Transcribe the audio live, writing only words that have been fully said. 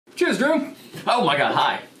Cheers, Drew. Oh my God,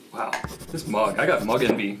 hi. Wow, this mug. I got mug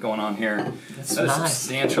envy going on here. That's That is nice.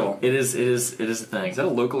 substantial. It is a thing. Is that a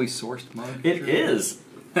locally sourced mug? It is.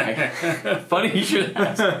 Funny you should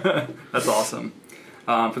ask. That's awesome.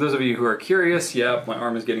 For those of you who are curious, yeah, my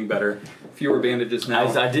arm is getting better. Fewer bandages now.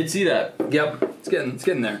 I did see that. Yep, it's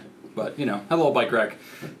getting there. But you know, had a little bike wreck.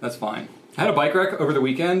 That's fine. I had a bike wreck over the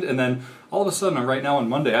weekend, and then all of a sudden, right now on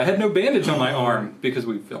Monday, I had no bandage on my arm because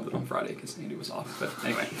we filmed it on Friday because Andy was off. But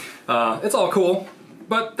anyway, it's all cool.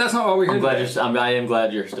 But that's not why we're here. I am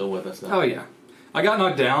glad you're still with us, though. Oh yeah, I got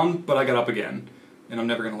knocked down, but I got up again, and I'm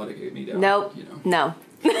never gonna let it get me down. Nope. You know. No.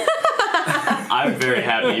 I'm very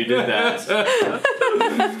happy you did that.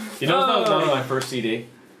 You know, that was not my first CD.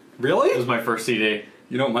 Really? It was my first CD.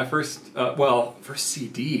 You know, my first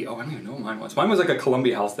CD. Oh, I don't even know what mine was. Mine was like a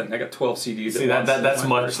Columbia House thing. I got 12 CDs. See, that's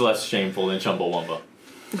much less shameful than Chumbawamba.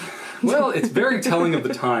 Well, it's very telling of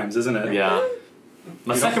the times, isn't it? Yeah.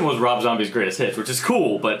 My second was Rob Zombie's Greatest Hits, which is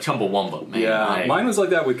cool, but Chumbawamba, man. Yeah, mine was like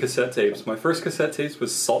that with cassette tapes. My first cassette tapes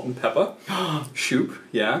was Salt and Pepper, Shoop,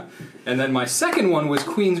 yeah. And then my second one was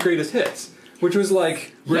Queen's Greatest Hits, which was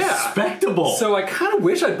like, respectable. So I kind of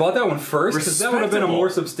wish I'd bought that one first, because that would have been a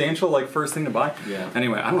more substantial like first thing to buy. Yeah.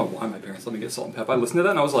 Anyway, I don't know why my parents let me get Salt and Pepper. I listened to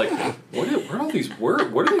that and I was like, what are all these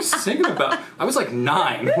words? What are they singing about? I was like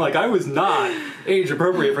 9. Like I was not age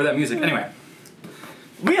appropriate for that music. Anyway.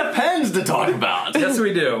 We have pens to talk about. Yes,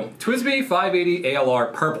 we do. TWSBI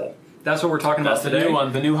 580ALR Purple. That's what we're talking about today. That's the new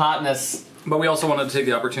one, the new hotness. But we also wanted to take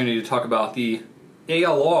the opportunity to talk about the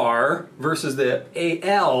ALR versus the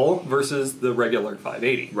AL versus the regular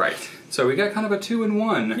 580. Right. So we got kind of a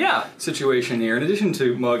 2-in-1 situation here, in addition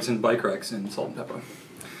to mugs and bike wrecks and Salt and Pepper.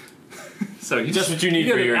 So you just what you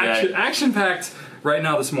need for your day. Action-packed right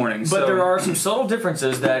now this morning. But there are some subtle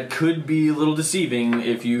differences that could be a little deceiving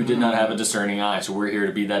if you did not have a discerning eye. So we're here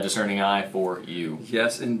to be that discerning eye for you.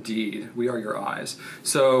 Yes, indeed. We are your eyes.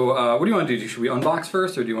 So what do you want to do? Should we unbox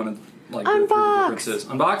first, or do you want to like unbox? Go through the differences?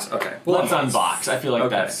 Unbox? Okay. Well, let's unbox. I feel like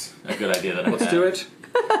that's a good idea. Let's do it.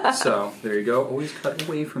 So there you go. Always cut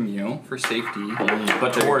away from you for safety.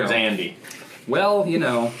 But towards Andy. Well, you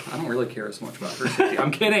know, I don't really care as much about her safety.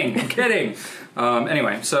 I'm kidding. I'm kidding.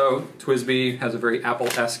 Anyway, so TWSBI has a very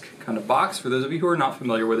Apple-esque kind of box. For those of you who are not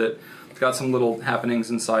familiar with it, it's got some little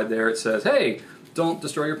happenings inside there. It says, hey, don't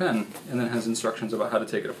destroy your pen. And then it has instructions about how to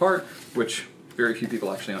take it apart, which very few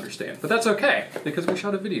people actually understand. But that's okay, because we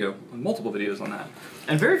shot a video, multiple videos on that.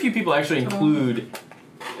 And very few people actually include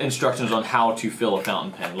instructions on how to fill a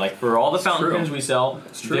fountain pen. Like for all the fountain pens we sell,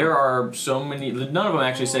 there are so many, none of them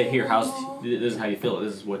actually say, here, this is how you fill it,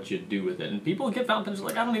 this is what you do with it. And people get fountain pens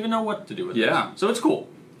like, I don't even know what to do with this. So it's cool.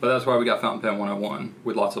 But that's why we got Fountain Pen 101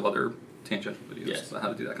 with lots of other tangential videos about how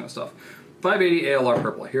to do that kind of stuff. 580 ALR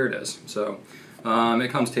Purple, here it is. So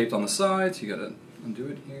it comes taped on the sides, you gotta undo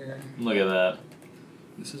it here. Look at that.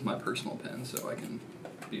 This is my personal pen, so I can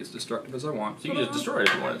be as destructive as I want. So you can just destroy it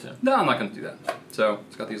if you wanted to. No, I'm not going to do that. So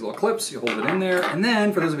it's got these little clips, you hold it in there, and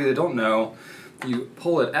then, for those of you that don't know, you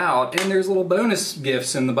pull it out, and there's little bonus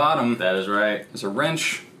gifts in the bottom. That is right. There's a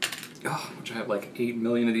wrench, which I have like 8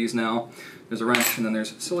 million of these now. There's a wrench, and then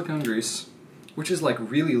there's silicone grease, which is like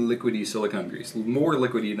really liquidy silicone grease. More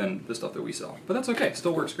liquidy than the stuff that we sell. But that's okay,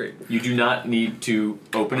 still works great. You do not need to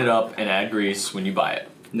open it up and add grease when you buy it.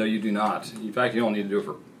 No, you do not. In fact, you don't need to do it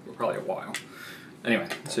for probably a while. Anyway,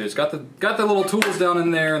 so it's got the little tools down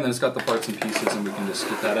in there, and then it's got the parts and pieces, and we can just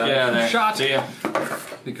get that out. Yeah, shot. See ya.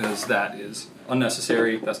 Because that is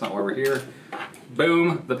unnecessary. That's not why we're here.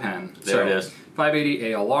 Boom, the pen. There it is.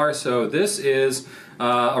 580 ALR. So this is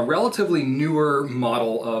a relatively newer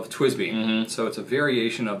model of TWSBI. So it's a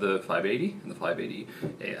variation of the 580 and the 580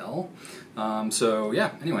 AL. So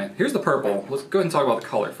yeah. Anyway, here's the purple. Let's go ahead and talk about the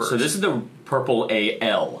color first. So this is the purple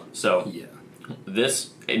AL. So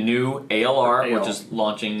this new ALR, which is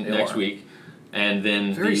launching next week, and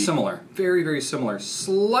then very similar, very similar.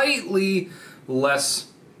 Slightly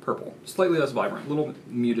less purple, slightly less vibrant, a little bit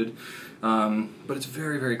muted, but it's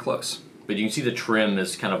very close. But you can see the trim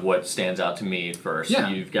is kind of what stands out to me at first. Yeah.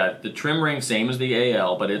 You've got the trim ring, same as the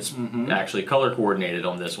AL, but it's actually color coordinated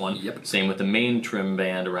on this one. Yep. Same with the main trim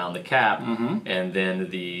band around the cap, and then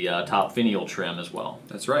the top finial trim as well.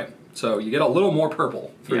 That's right. So you get a little more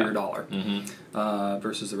purple for your dollar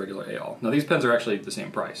versus the regular AL. Now these pens are actually the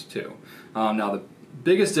same price too. Now the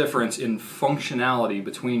biggest difference in functionality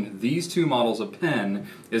between these two models of pen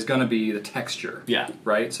is going to be the texture. Yeah.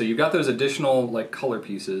 Right? So you've got those additional like color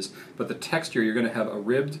pieces, but the texture, you're going to have a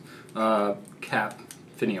ribbed cap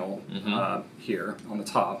finial here on the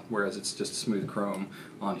top, whereas it's just smooth chrome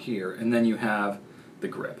on here. And then you have the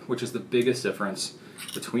grip, which is the biggest difference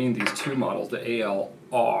between these two models, the AL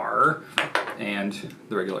ALR and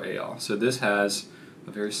the regular AL. So this has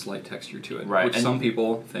a very slight texture to it, right. which some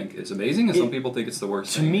people think is amazing, and some people think it's the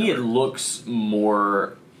worst to thing me, ever. it looks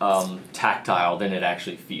more tactile than it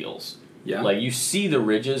actually feels. Yeah. Like, you see the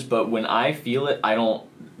ridges, but when I feel it, I don't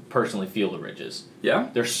personally feel the ridges. Yeah?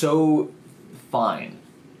 They're so fine.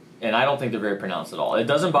 And I don't think they're very pronounced at all. It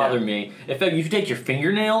doesn't bother me. In fact, if you take your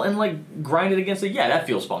fingernail and like grind it against it, yeah, that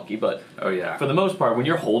feels funky. But for the most part, when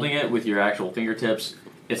you're holding it with your actual fingertips,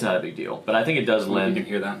 it's not a big deal. But I think it does lend. You can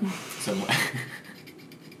hear that?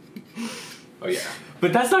 Oh yeah.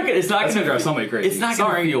 But that's not. It's not going to drive somebody crazy. It's not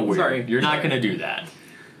going to feel weird. Sorry. You're not going to do that.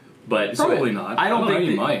 But probably not. I don't think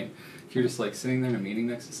you might. If you're just like sitting there in a meeting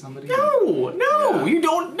next to somebody. No, you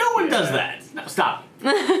don't. No one does that. No, stop.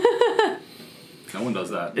 No one does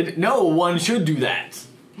that. No one should do that.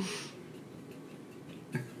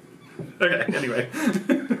 Okay, anyway.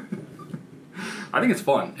 I think it's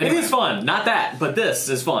fun. Anyway. It is fun. Not that, but this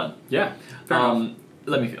is fun. Yeah. Fair enough.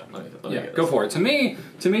 Let me feel. Go for it. To me,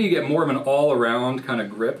 you get more of an all-around kind of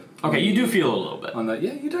grip. Okay, you do feel it a little bit. On the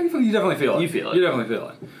you definitely feel it. You feel it. You definitely feel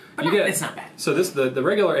it. It's not bad. So the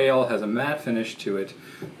regular ale has a matte finish to it.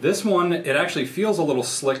 This one, it actually feels a little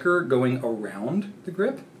slicker going around the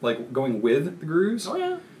grip, like going with the grooves. Oh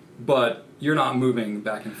yeah. But you're not moving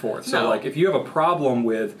back and forth. So like if you have a problem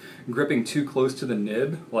with gripping too close to the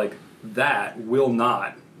nib, like that will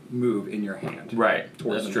not move in your hand. Right.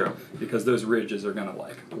 That's true. Because those ridges are gonna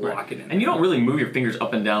like lock it in. And you don't really move your fingers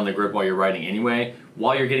up and down the grip while you're writing anyway.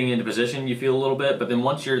 While you're getting into position, you feel a little bit, but then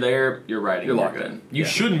once you're there, you're writing. You're locked in. You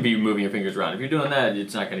shouldn't be moving your fingers around. If you're doing that,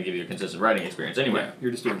 it's not going to give you a consistent writing experience anyway. Yeah,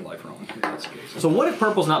 you're just doing life wrong. So what if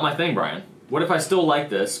purple's not my thing, Brian? What if I still like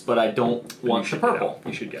this, but I don't want the purple?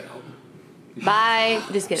 You should get out. Bye.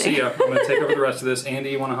 Just kidding. See ya. I'm going to take over the rest of this.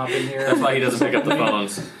 Andy, you want to hop in here? That's why he doesn't pick up the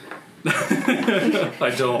phones.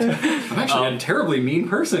 I don't. I'm actually a terribly mean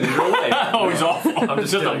person in real life. Oh, he's awful. I'm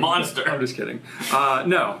just a monster. I'm just kidding.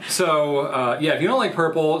 No. So, if you don't like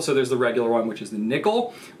purple, so there's the regular one, which is the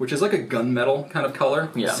nickel, which is like a gunmetal kind of color.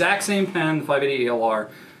 Yeah. Exact same pen, the 580 ALR,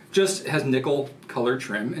 just has nickel colored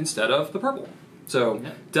trim instead of the purple. So,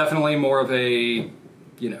 definitely more of a,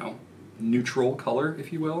 neutral color,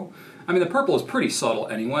 if you will. I mean, the purple is pretty subtle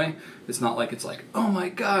anyway. It's not like it's like, oh my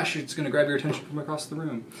gosh, it's going to grab your attention from across the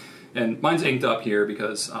room. And mine's inked up here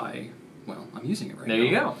because I'm using it right now. There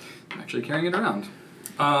you go. I'm actually carrying it around.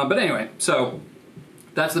 But anyway, so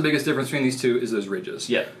that's the biggest difference between these two is those ridges.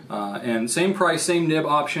 Yeah. And same price, same nib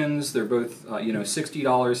options. They're both, $60,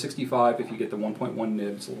 $65 if you get the 1.1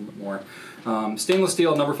 nib. It's a little bit more. Stainless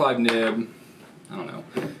steel, number 5 nib. I don't know.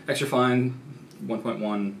 Extra fine,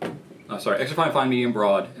 1.1. Extra fine, fine, medium,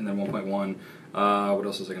 broad, and then 1.1. What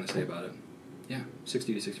else was I going to say about it? Yeah,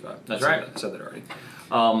 60 to 65. That's right. I said that already.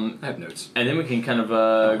 I have notes. And then we can kind of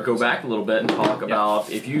go back a little bit and talk about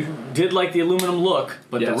if you did like the aluminum look,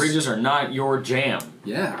 but the ridges are not your jam.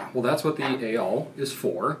 Yeah, well that's what the AL is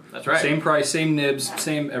for. That's right. Same price, same nibs,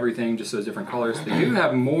 same everything, just those different colors. They do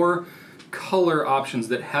have more color options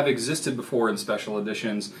that have existed before in special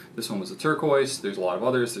editions. This one was a turquoise. There's a lot of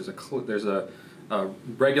others. There's a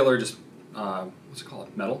regular, just what's it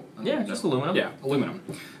called? Metal? Yeah, just aluminum. Yeah, aluminum.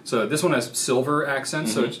 So this one has silver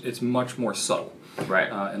accents, so it's much more subtle. Right.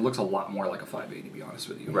 And looks a lot more like a 580, to be honest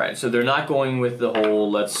with you. Right. So they're not going with the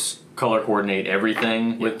whole let's color coordinate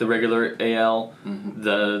everything with the regular AL.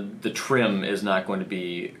 The trim is not going to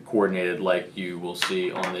be coordinated like you will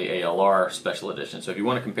see on the ALR special edition. So if you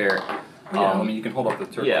want to compare. You can hold up the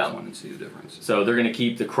turquoise one and see the difference. So they're going to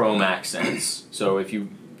keep the chrome accents. So if you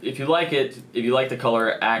like it, if you like the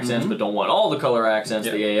color accents but don't want all the color accents,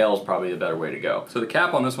 the AL is probably the better way to go. So the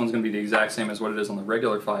cap on this one's going to be the exact same as what it is on the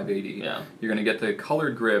regular 580. Yeah. You're going to get the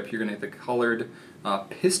colored grip, you're going to get the colored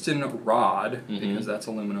piston rod, because that's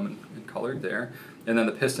aluminum and colored there, and then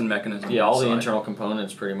the piston mechanism. Yeah, all the internal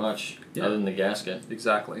components pretty much, other than the gasket.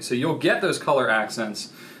 Exactly. So you'll get those color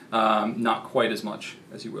accents, not quite as much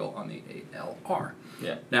as you will on the ALR.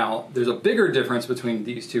 Yeah. Now, there's a bigger difference between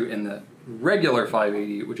these two in the regular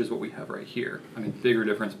 580, which is what we have right here. I mean, bigger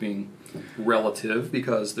difference being relative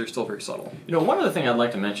because they're still very subtle. One other thing I'd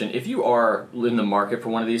like to mention, if you are in the market for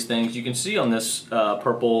one of these things, you can see on this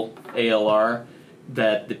purple ALR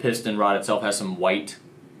that the piston rod itself has some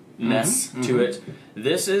whiteness to it.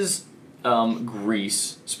 This is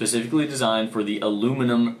grease specifically designed for the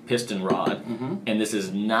aluminum piston rod, and this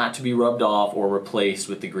is not to be rubbed off or replaced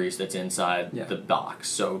with the grease that's inside the box.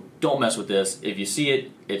 So don't mess with this. If you see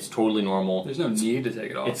it, it's totally normal. There's no need to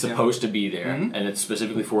take it off. It's supposed to be there, and it's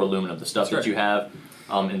specifically for aluminum. The stuff that you have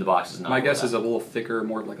in the box is not. My guess is a little thicker,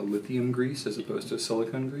 more like a lithium grease as opposed to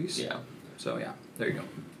silicone grease. Yeah. So yeah, there you go.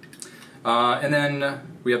 And then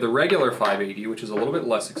we have the regular 580, which is a little bit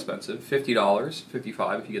less expensive, $50,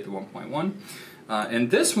 $55 if you get the 1.1.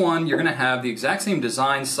 And this one, you're going to have the exact same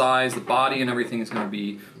design, size, the body and everything is going to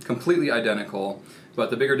be completely identical. But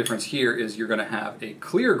the bigger difference here is you're going to have a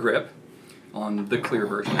clear grip, on the clear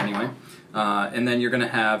version anyway, and then you're going to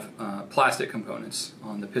have plastic components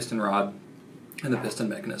on the piston rod and the piston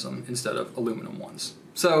mechanism instead of aluminum ones.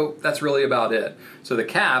 So that's really about it. So the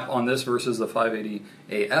cap on this versus the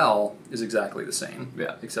 580AL is exactly the same,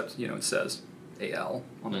 except it says AL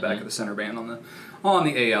on the back of the center band on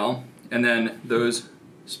the AL. And then those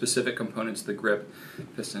specific components, the grip,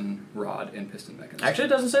 piston rod, and piston mechanism. Actually, it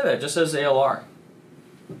doesn't say that. It just says ALR.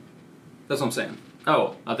 That's what I'm saying.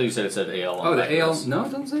 Oh, I thought you said it said AL. Oh, the AL. No,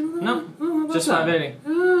 it doesn't say that. No, just 580.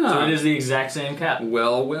 So it is the exact same cap.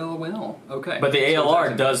 Well. Okay. But the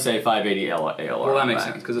ALR does say 580 ALR. Well, that makes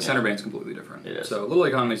sense because the center band's completely different. It is. So little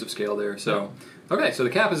economies of scale there. So okay, so the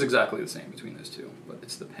cap is exactly the same between those two, but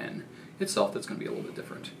it's the pen itself that's going to be a little bit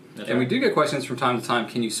different. And we do get questions from time to time,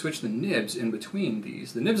 can you switch the nibs in between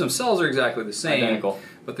these? The nibs themselves are exactly the same, identical,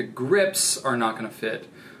 but the grips are not going to fit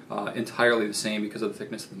entirely the same because of the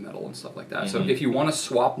thickness of the metal and stuff like that. So if you want to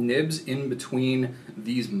swap nibs in between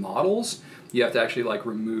these models, you have to actually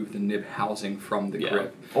remove the nib housing from the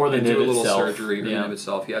grip. Or the nib do a little itself. surgery or the nib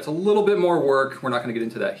itself. Yeah, it's a little bit more work. We're not going to get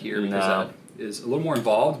into that here because that is a little more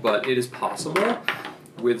involved, but it is possible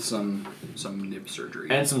with some nib surgery.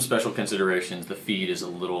 And some special considerations. The feed is a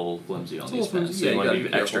little flimsy on these pens, so you want got to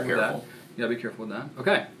be extra careful. You gotta be careful with that.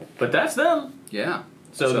 Okay. But that's them. Yeah.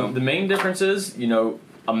 So the main difference is,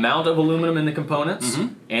 amount of aluminum in the components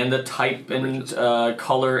and the type and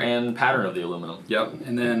color and pattern of the aluminum. Yep.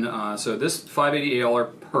 And then, so this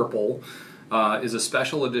 580ALR purple is a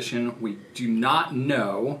special edition. We do not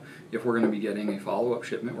know if we're going to be getting a follow-up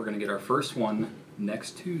shipment. We're going to get our first one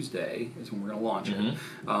next Tuesday is when we're going to launch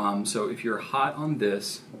it. So if you're hot on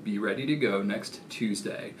this, be ready to go next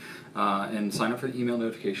Tuesday. And sign up for the email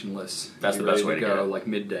notification list. That's the best way to go. Like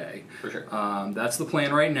midday. For sure. That's the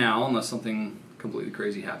plan right now, unless something completely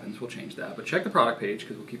crazy happens. We'll change that. But check the product page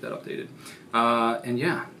because we'll keep that updated. And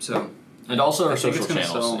yeah, so... And also our social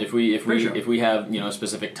channels. If we have a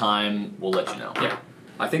specific time, we'll let you know. Yeah.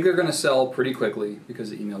 I think they're going to sell pretty quickly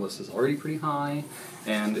because the email list is already pretty high,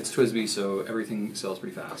 and it's TWSBI, so everything sells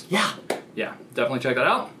pretty fast. Yeah. Yeah, definitely check that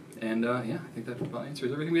out. And yeah, I think that about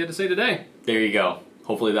answers everything we had to say today. There you go.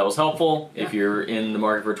 Hopefully that was helpful. Yeah. If you're in the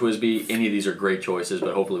market for TWSBI, any of these are great choices,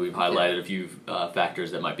 but hopefully we've highlighted a few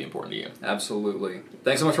factors that might be important to you. Absolutely.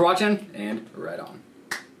 Thanks so much for watching, and right on.